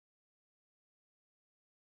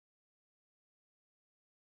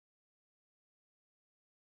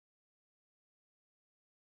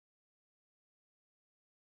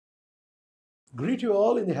Greet you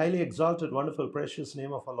all in the highly exalted, wonderful, precious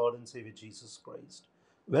name of our Lord and Savior Jesus Christ.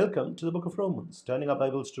 Welcome to the book of Romans. Turning our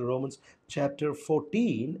Bibles to Romans chapter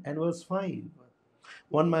 14 and verse 5.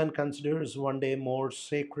 One man considers one day more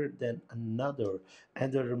sacred than another,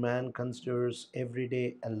 and the other man considers every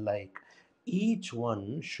day alike. Each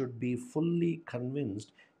one should be fully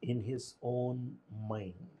convinced in his own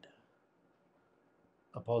mind.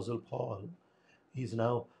 Apostle Paul is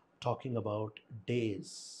now talking about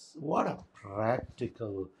days. What a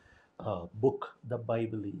practical book the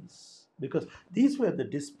Bible is. Because these were the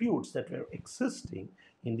disputes that were existing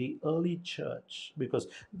in the early church. Because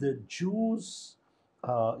the Jews,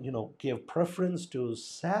 gave preference to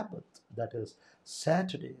Sabbath, that is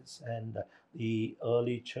Saturdays, and the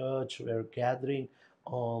early church were gathering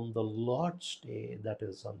on the Lord's Day, that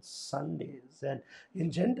is on Sundays. And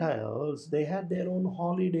in Gentiles, they had their own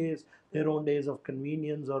holidays, their own days of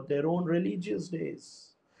convenience, or their own religious days.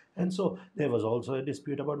 And so there was also a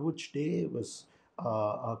dispute about which day was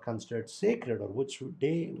considered sacred, or which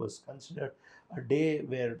day was considered a day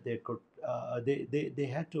where they could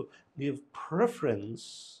they had to give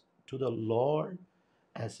preference to the Lord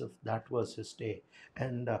as if that was his day.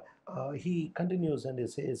 And he continues and he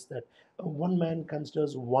says that one man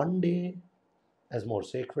considers one day as more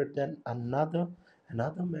sacred than another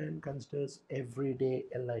man considers every day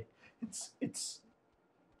alike. It's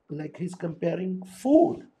like he's comparing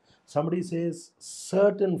food. Somebody says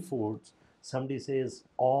certain foods, somebody says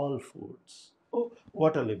all foods. Oh,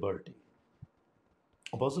 what a liberty.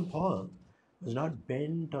 Apostle Paul was not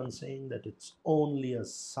bent on saying that it's only a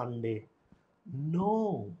Sunday,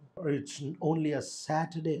 no, or it's only a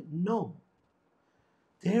Saturday, no.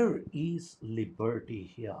 There is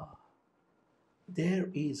liberty here, there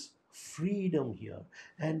is freedom here,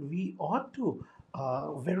 and we ought to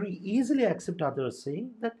very easily accept others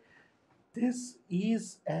saying that this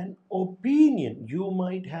is an opinion. You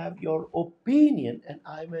might have your opinion, and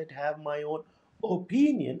I might have my own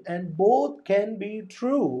opinion, and both can be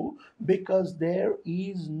true because there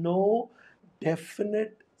is no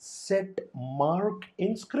definite set mark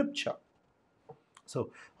in Scripture.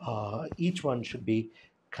 So each one should be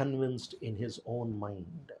convinced in his own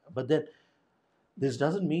mind. But then this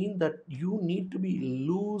doesn't mean that you need to be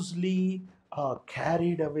loosely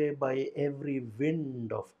carried away by every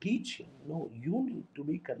wind of teaching. No, you need to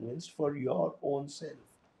be convinced for your own self.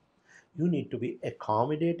 You need to be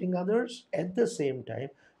accommodating others. At the same time,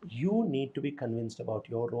 you need to be convinced about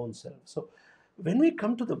your own self. So, when we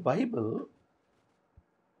come to the Bible,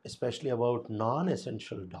 especially about non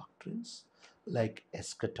essential doctrines like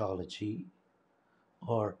eschatology,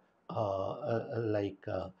 or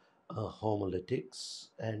homiletics,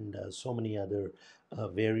 and so many other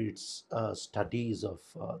varied studies of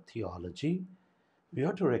theology, we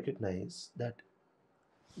have to recognize that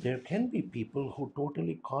there can be people who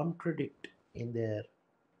totally contradict in their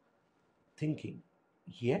thinking,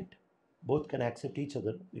 yet both can accept each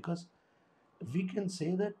other, because we can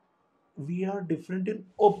say that we are different in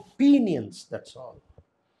opinions, that's all.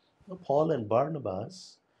 Paul and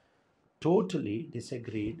Barnabas totally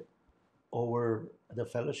disagreed over the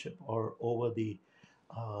fellowship, or over the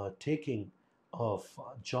taking of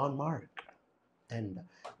John Mark. And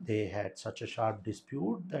they had such a sharp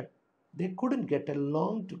dispute that they couldn't get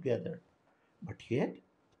along together. But yet,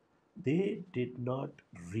 they did not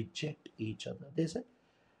reject each other. They said,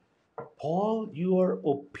 Paul, your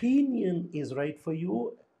opinion is right for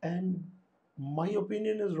you, and my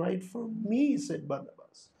opinion is right for me, said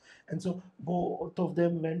Barnabas. And so both of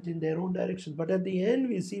them went in their own direction. But at the end,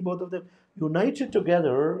 we see both of them united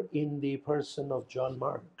together in the person of John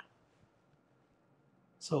Mark.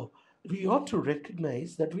 So we ought to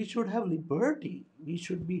recognize that we should have liberty. We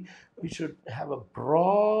should have a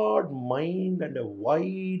broad mind and a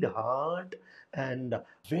wide heart and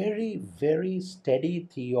very, very steady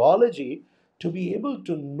theology to be able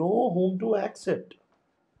to know whom to accept.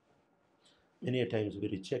 Many a times we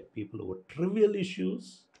reject people over trivial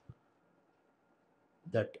issues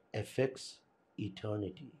that affects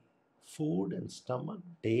eternity. Food and stomach,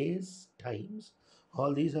 days, times,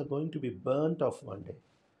 all these are going to be burnt off one day.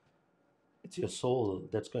 It's your soul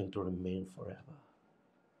that's going to remain forever.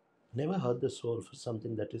 Never hurt the soul for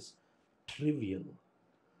something that is trivial,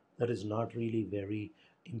 that is not really very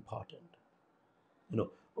important.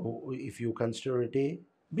 If you consider a day,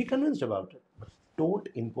 be convinced about it, but don't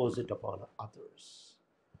impose it upon others.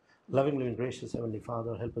 Loving, living, gracious Heavenly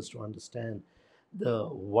Father, help us to understand the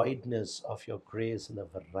wideness of your grace and the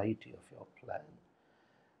variety of your plan,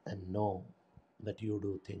 and know that you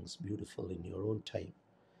do things beautiful in your own time,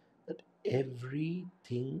 that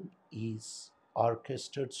everything is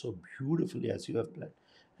orchestrated so beautifully as you have planned.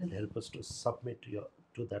 and help us to submit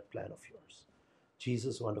to that plan of yours.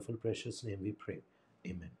 Jesus' wonderful, precious name we pray.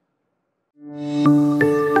 Amen.